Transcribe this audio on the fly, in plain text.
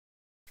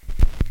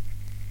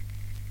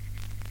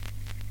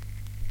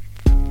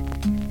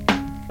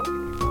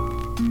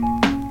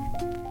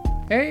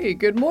Hey,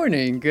 good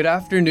morning, good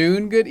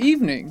afternoon, good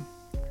evening.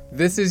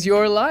 This is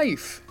your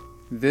life.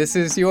 This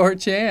is your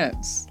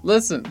chance.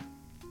 Listen.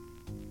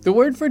 The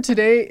word for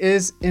today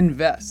is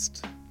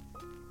invest.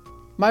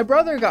 My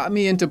brother got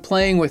me into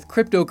playing with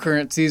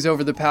cryptocurrencies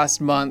over the past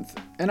month,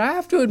 and I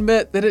have to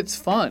admit that it's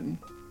fun.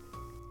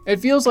 It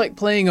feels like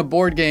playing a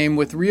board game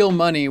with real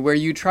money where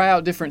you try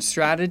out different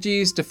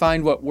strategies to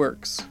find what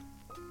works.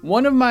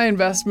 One of my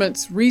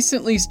investments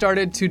recently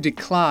started to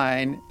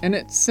decline, and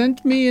it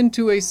sent me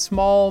into a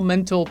small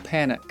mental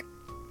panic.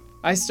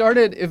 I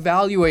started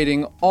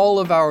evaluating all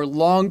of our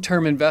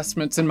long-term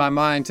investments in my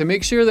mind to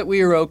make sure that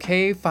we are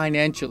okay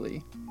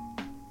financially.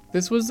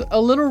 This was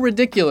a little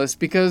ridiculous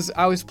because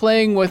I was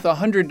playing with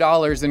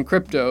 $100 in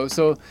crypto,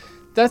 so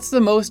that's the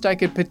most I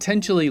could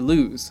potentially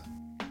lose.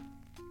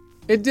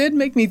 It did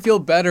make me feel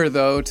better,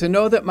 though, to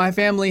know that my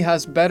family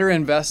has better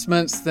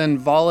investments than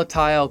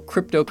volatile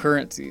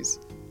cryptocurrencies.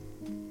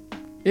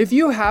 If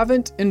you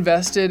haven't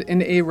invested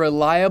in a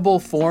reliable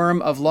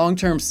form of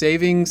long-term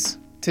savings,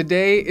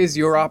 today is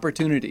your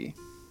opportunity.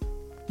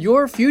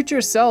 Your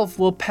future self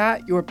will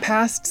pat your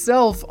past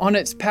self on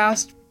its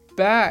past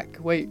back.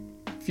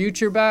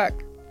 Future back.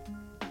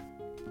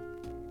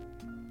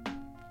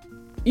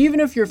 Even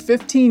if you're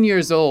 15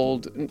 years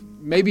old,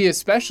 maybe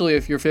especially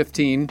if you're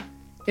 15,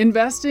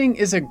 investing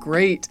is a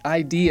great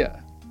idea.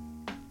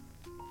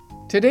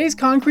 Today's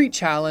concrete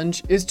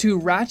challenge is to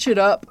ratchet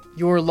up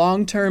your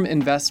long-term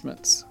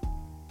investments.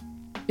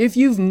 If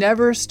you've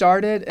never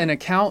started an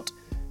account,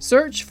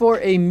 search for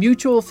a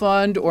mutual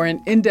fund or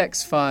an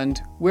index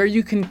fund where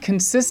you can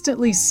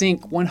consistently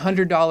sink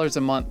 $100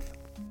 a month.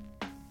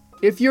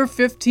 If you're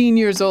 15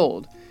 years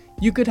old,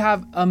 you could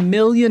have $1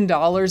 million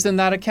in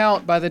that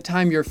account by the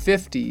time you're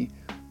 50,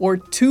 or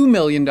 $2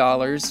 million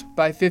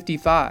by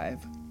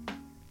 55.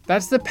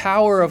 That's the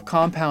power of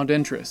compound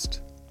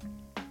interest.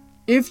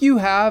 If you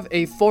have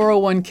a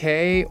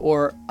 401k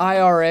or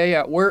IRA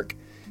at work,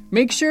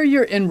 make sure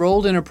you're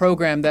enrolled in a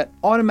program that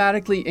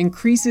automatically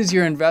increases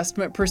your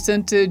investment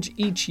percentage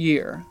each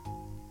year.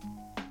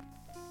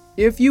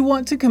 If you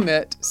want to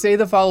commit, say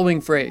the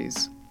following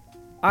phrase: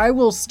 I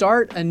will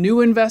start a new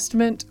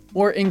investment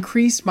or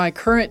increase my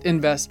current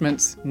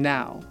investments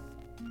now.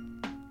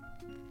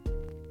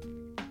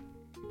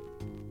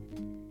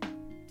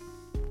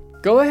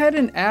 Go ahead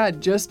and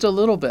add just a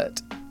little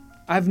bit.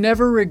 I've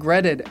never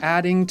regretted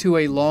adding to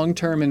a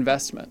long-term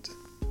investment.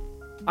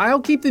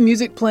 I'll keep the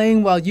music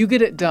playing while you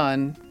get it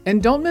done,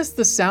 and don't miss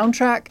the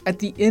soundtrack at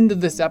the end of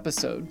this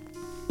episode.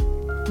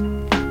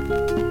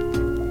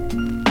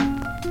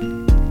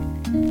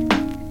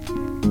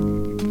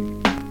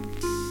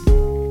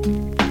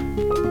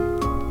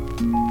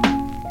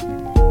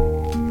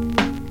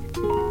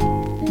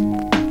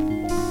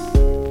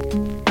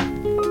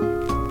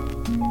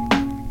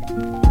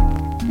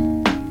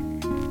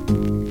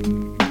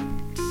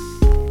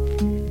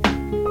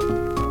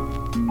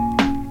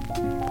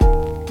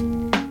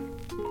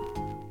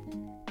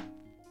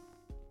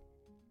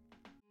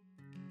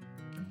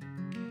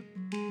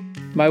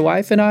 My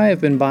wife and I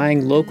have been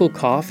buying local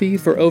coffee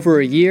for over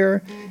a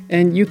year,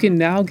 and you can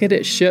now get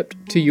it shipped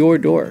to your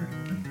door.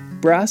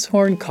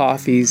 Brasshorn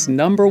Coffee's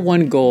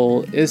 #1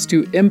 goal is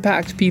to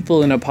impact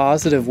people in a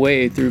positive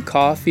way through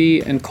coffee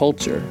and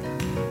culture.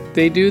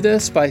 They do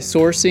this by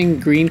sourcing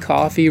green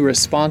coffee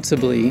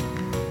responsibly,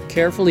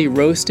 carefully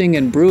roasting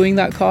and brewing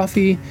that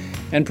coffee,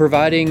 and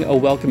providing a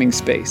welcoming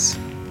space.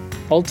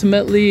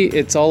 Ultimately,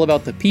 it's all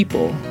about the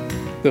people,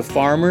 the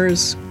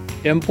farmers,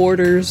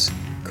 importers,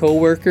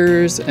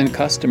 co-workers, and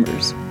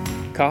customers.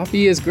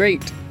 Coffee is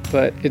great,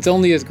 but it's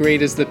only as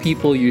great as the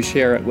people you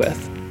share it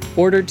with.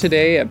 Order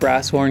today at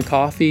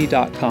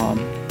brasshorncoffee.com.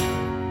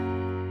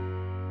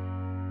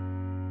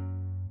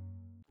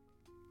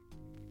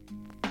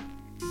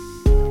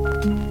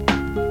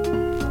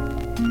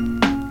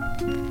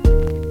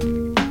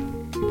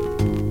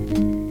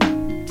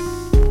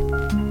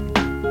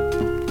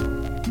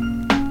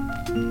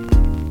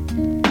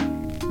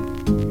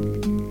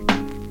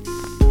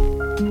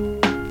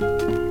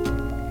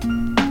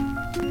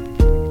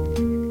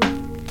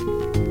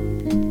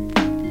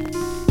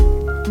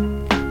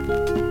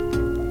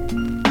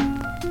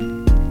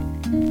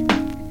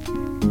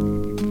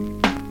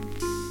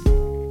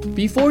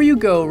 Before you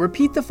go,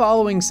 repeat the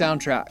following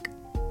soundtrack.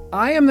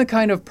 I am the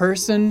kind of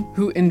person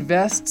who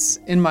invests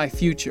in my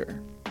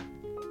future.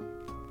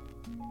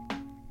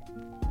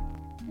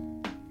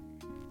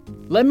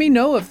 Let me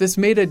know if this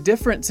made a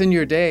difference in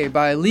your day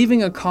by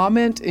leaving a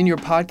comment in your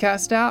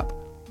podcast app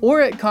or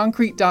at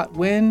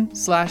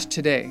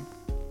concrete.win/today.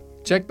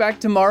 Check back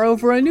tomorrow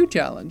for a new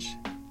challenge.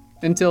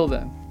 Until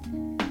then.